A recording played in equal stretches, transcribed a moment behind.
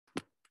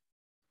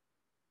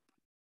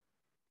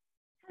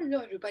Hello,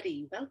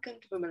 everybody. Welcome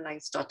to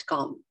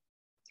womenlines.com.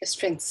 Yes,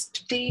 friends,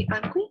 today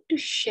I'm going to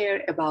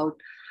share about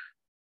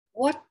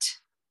what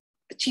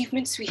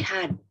achievements we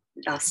had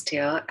last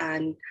year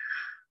and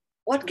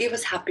what gave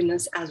us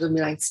happiness as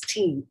Womenlines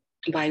team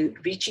while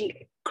reaching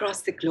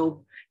across the globe,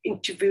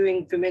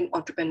 interviewing women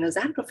entrepreneurs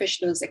and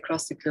professionals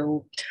across the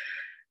globe,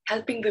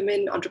 helping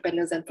women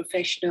entrepreneurs and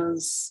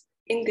professionals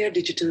in their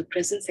digital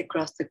presence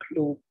across the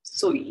globe.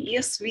 So,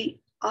 yes,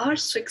 we are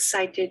so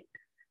excited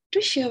to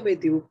share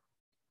with you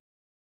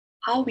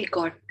how we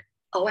got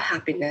our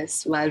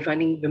happiness while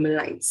running Women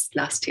Lines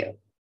last year.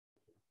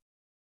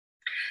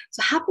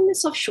 So,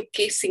 happiness of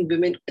showcasing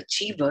women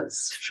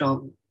achievers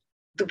from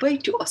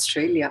Dubai to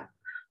Australia,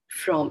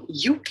 from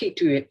UK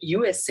to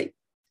USA,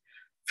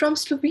 from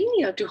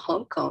Slovenia to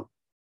Hong Kong,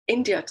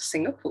 India to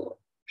Singapore,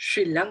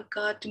 Sri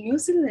Lanka to New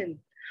Zealand,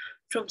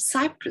 from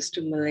Cyprus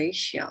to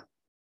Malaysia,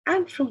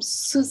 and from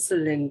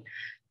Switzerland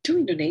to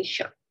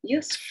Indonesia.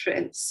 Yes,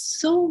 friends,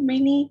 so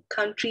many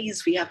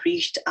countries we have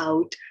reached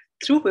out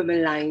through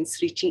Women Lines,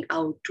 reaching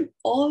out to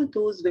all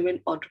those women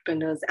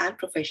entrepreneurs and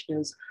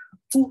professionals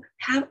who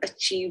have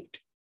achieved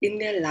in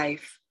their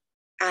life,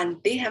 and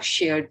they have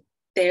shared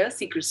their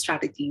secret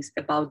strategies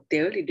about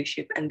their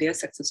leadership and their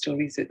success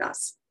stories with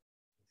us.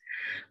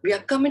 We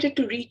are committed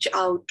to reach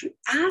out to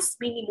as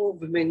many more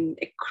women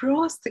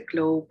across the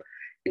globe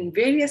in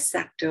various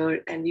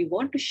sectors, and we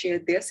want to share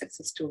their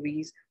success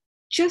stories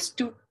just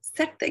to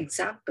set the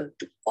example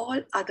to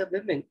all other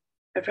women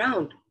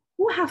around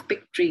who have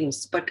big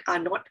dreams but are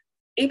not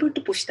able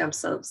to push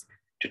themselves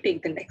to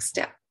take the next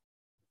step.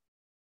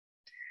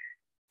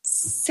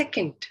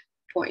 Second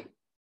point,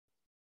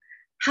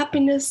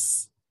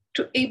 happiness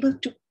to able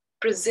to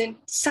present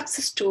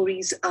success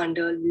stories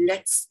under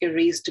Let's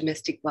Erase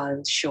Domestic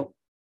Violence show.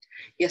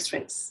 Yes,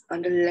 friends,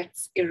 under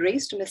Let's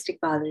Erase Domestic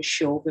Violence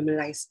show, Women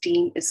Lines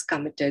team is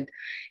committed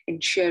in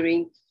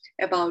sharing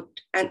about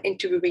and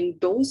interviewing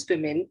those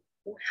women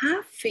who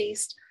have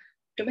faced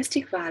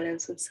domestic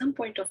violence at some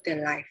point of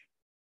their life,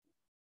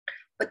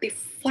 but they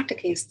fought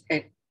against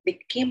it. They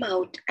came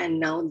out and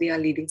now they are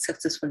leading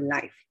successful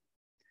life.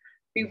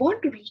 We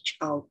want to reach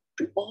out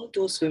to all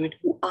those women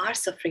who are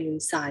suffering in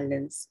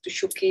silence to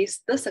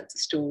showcase the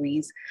success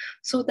stories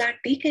so that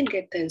they can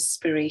get the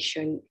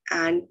inspiration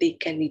and they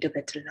can lead a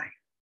better life.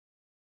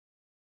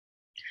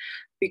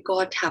 We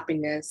got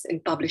happiness in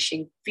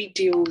publishing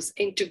videos,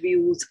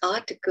 interviews,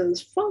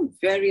 articles from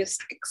various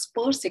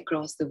experts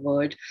across the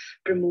world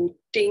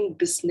promoting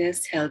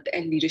business, health,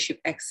 and leadership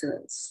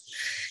excellence.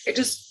 It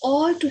is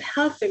all to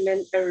help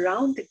women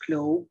around the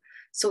globe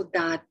so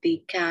that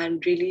they can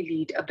really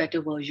lead a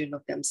better version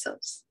of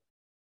themselves.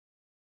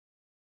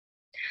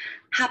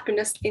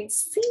 Happiness in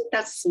seeing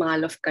that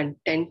smile of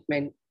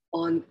contentment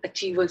on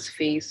achievers'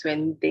 face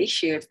when they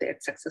share their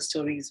success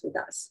stories with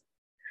us.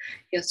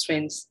 Yes,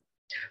 friends,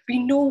 we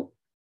know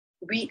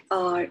we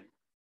are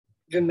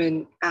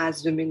women.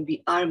 As women,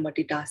 we are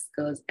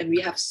multitaskers and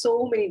we have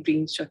so many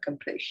dreams to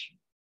accomplish.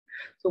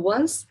 So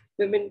once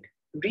women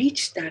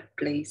reach that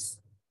place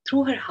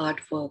through her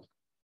hard work,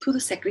 through the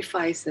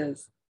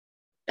sacrifices,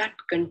 that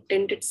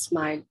contented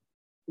smile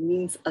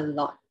means a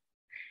lot.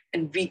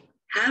 And we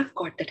have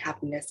got that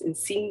happiness in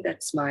seeing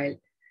that smile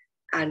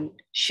and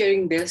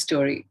sharing their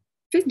story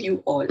with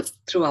you all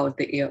throughout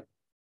the year.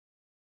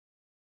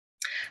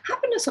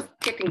 Happiness of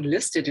getting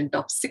listed in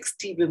top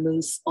 60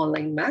 women's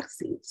online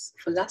magazines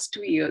for last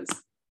 2 years.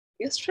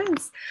 Yes,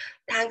 friends,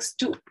 thanks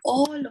to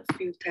all of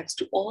you, thanks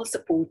to all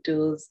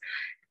supporters,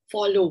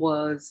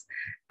 followers,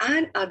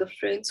 and other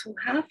friends who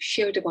have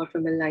shared about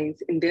Women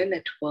Lines in their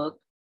network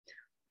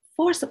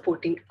for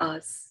supporting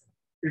us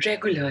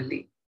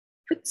regularly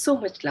with so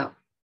much love.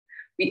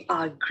 We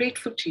are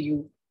grateful to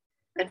you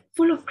and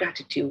full of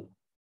gratitude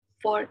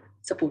for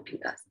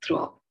supporting us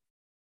throughout.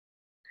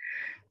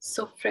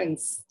 So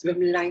friends,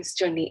 Women Lines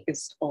journey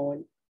is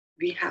on.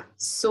 We have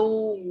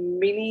so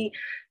many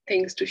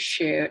things to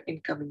share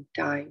in coming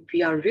time.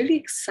 We are really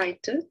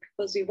excited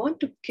because we want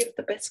to give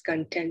the best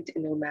content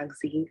in our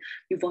magazine.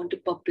 We want to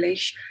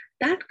publish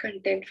that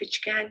content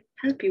which can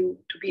help you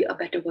to be a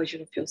better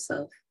version of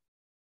yourself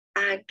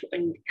and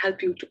to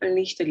help you to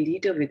unleash the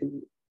leader within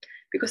you.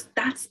 Because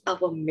that's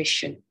our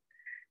mission,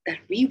 that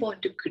we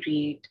want to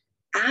create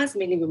as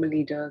many women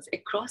leaders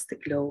across the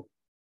globe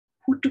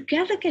who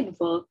together can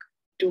work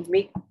to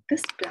make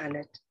this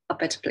planet a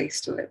better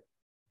place to live.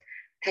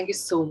 Thank you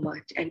so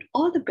much, and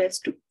all the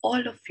best to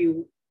all of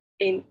you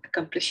in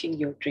accomplishing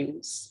your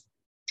dreams.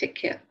 Take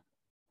care.